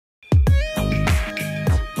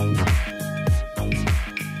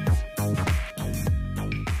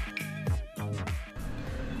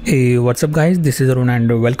Hey, what's up guys, this is Arun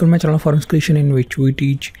and welcome to my channel for arunzcreation, in which we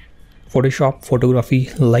teach Photoshop, photography,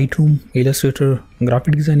 Lightroom, Illustrator,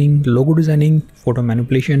 graphic designing, logo designing, photo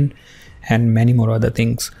manipulation and many more other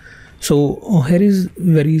things. So here is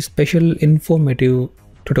very special informative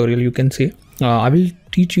tutorial, you can say. I will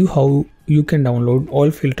teach you how you can download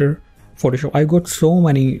all filter Photoshop. I got so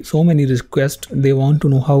many requests. They want to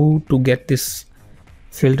know how to get this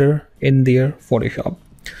filter in their Photoshop.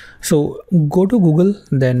 So go to Google,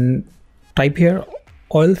 then type here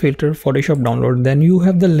oil filter Photoshop download. Then you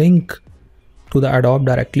have the link to the Adobe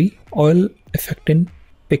directly, oil effect in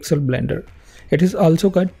Pixel Blender. It is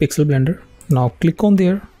also called Pixel Blender. Now click on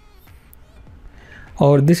there,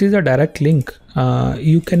 or this is a direct link.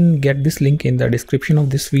 You can get this link in the description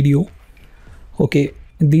of this video. Okay,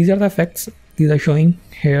 these are the effects. These are showing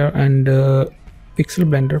here, and Pixel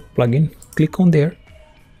Blender plugin. Click on there,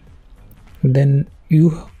 then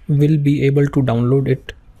you will be able to download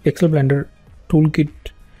it. Pixel Blender toolkit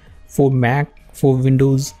for Mac, for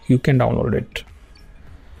Windows, you can download it.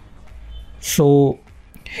 So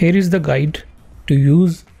here is the guide to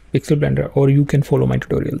use Pixel Blender, or you can follow my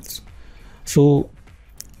tutorials. So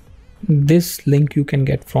this link you can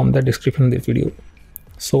get from the description of this video.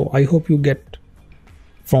 So I hope you get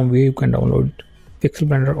from where you can download Pixel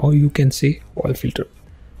Blender, or you can say oil filter.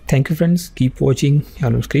 Thank you friends, keep watching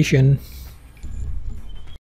arunzcreation.